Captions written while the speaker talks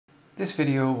This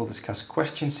video will discuss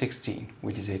question 16,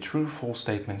 which is a true-false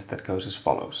statement that goes as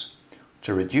follows.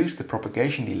 To reduce the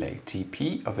propagation delay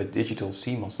Tp of a digital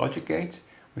CMOS logic gate,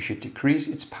 we should decrease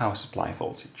its power supply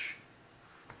voltage.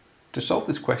 To solve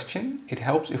this question, it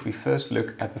helps if we first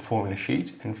look at the formula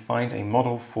sheet and find a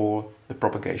model for the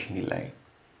propagation delay.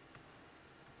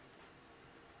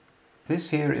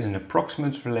 This here is an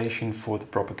approximate relation for the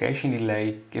propagation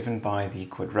delay given by the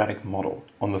quadratic model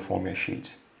on the formula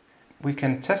sheet. We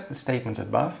can test the statement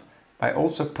above by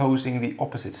also posing the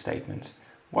opposite statement.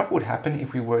 What would happen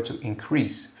if we were to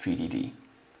increase VDD?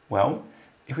 Well,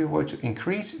 if we were to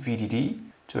increase VDD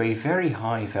to a very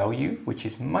high value, which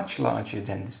is much larger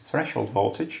than this threshold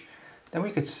voltage, then we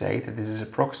could say that this is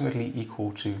approximately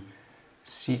equal to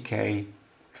Ck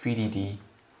VDD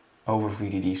over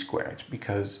VDD squared,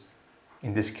 because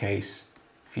in this case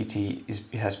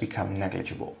Vt has become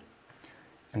negligible.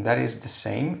 And that is the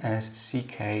same as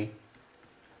Ck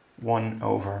 1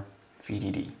 over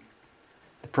VDD.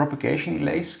 The propagation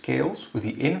delay scales with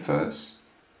the inverse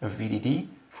of VDD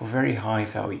for very high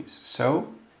values.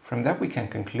 So from that we can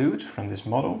conclude from this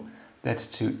model that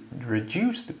to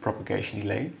reduce the propagation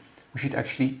delay we should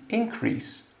actually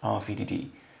increase our VDD.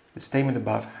 The statement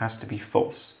above has to be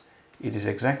false. It is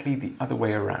exactly the other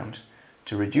way around.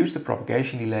 To reduce the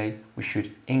propagation delay we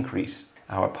should increase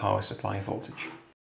our power supply voltage.